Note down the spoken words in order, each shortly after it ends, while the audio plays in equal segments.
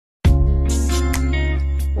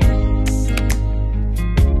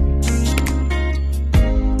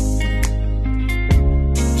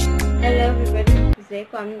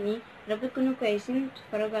ازيكم عاملين ايه؟ يا رب تكونوا كويسين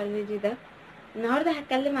تتفرجوا على الفيديو ده. النهارده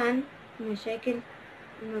هتكلم عن مشاكل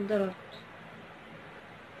النظارات.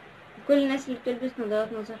 كل الناس اللي بتلبس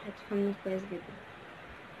نظارات نظر هتفهمني كويس جدا.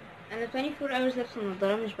 انا 24 hours لابسه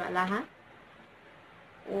نظاره مش بقلعها،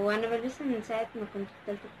 وانا بلبسها من ساعه ما كنت في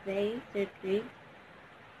تالتة ابتدائي third grade.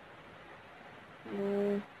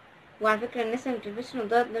 وعلى فكره الناس اللي مبتلبسش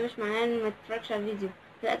نظارات ده مش معناه ان ما تتفرجش على الفيديو،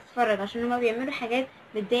 لا تتفرج عشان هما بيعملوا حاجات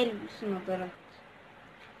بتضايق اللي بيلبسوا نظارات.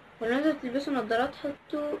 ولو انتوا بتلبسوا نظارات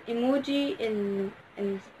حطوا ايموجي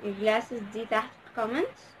الجلاسز دي تحت في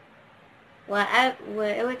الكومنتس،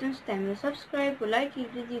 واوعوا تنسوا تعملوا سبسكرايب ولايك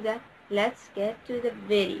للفيديو ده. Let's get to the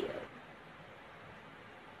video.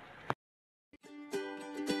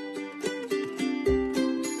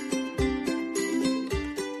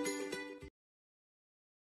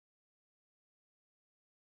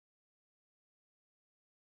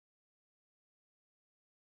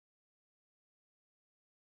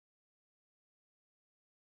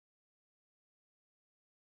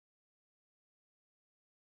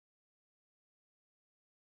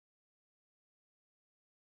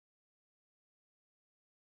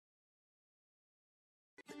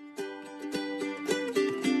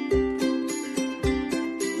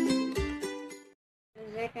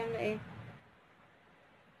 ازيك عاملة ايه؟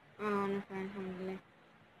 انا فعلا الحمد لله.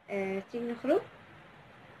 تيجي نخرج؟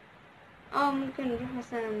 ممكن نروح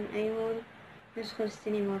مثلا اي مول، ندخل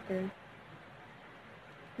السينما وكده.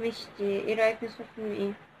 ماشي، ايه رأيك ندخل فيلم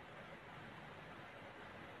ايه؟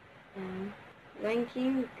 لاين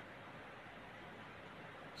كينج.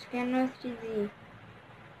 مش كان 3D.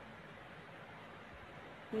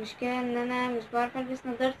 المشكلة ان انا مش بعرف البس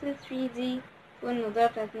نظارة 3D والنظارة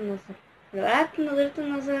بتاعت النظر. لو قعدت نظارة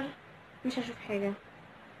النظر مش هشوف حاجة،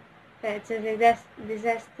 ف it's a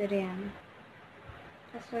disaster يعني.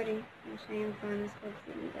 سوري، مش هينفع ندخل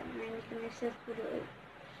الفيلم ده مع اني كان نفسي ادخله اوي.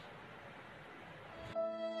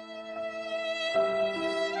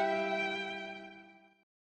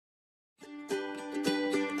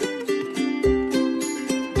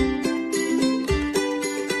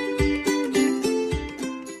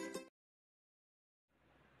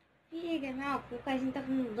 في ايه يا جماعة؟ اخوكوا عايزين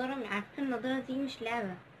تاخدوا النضارة؟ على فكرة النضارة دي مش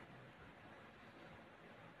لعبة.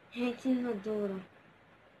 هاتي النضارة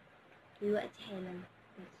دلوقتي حالا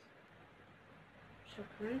بس.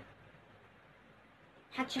 شكرا.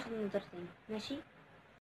 محدش ياخد النضارة تاني، ماشي؟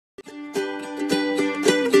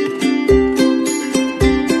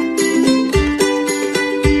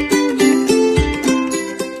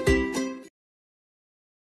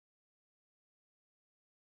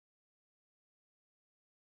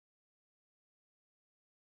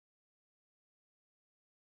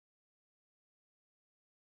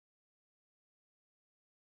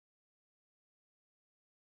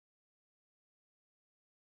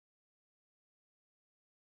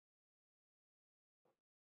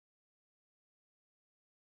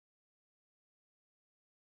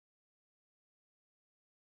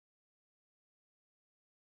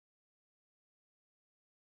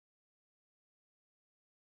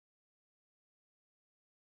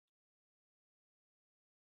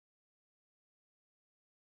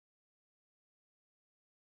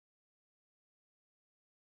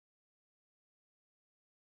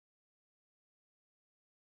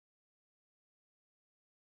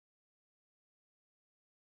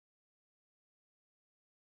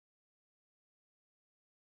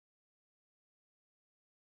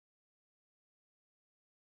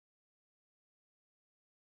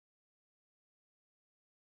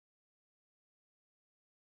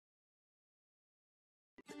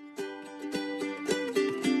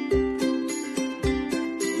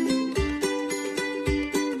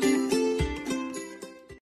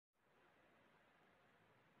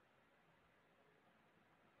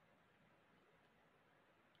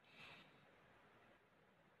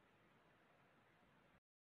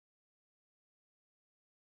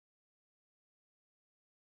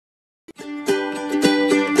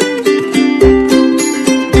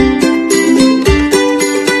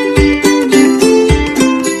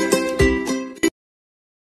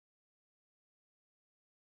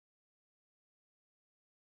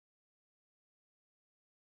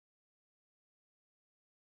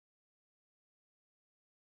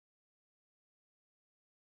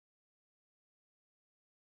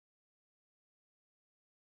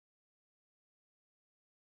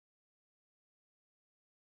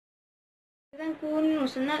 كده نكون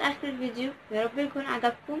وصلنا لاخر الفيديو، يا رب يكون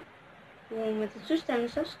عجبكم، وما تنسوش تعملوا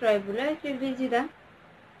سبسكرايب ولايك للفيديو ده.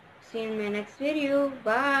 See you in my next video.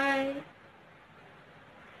 Bye.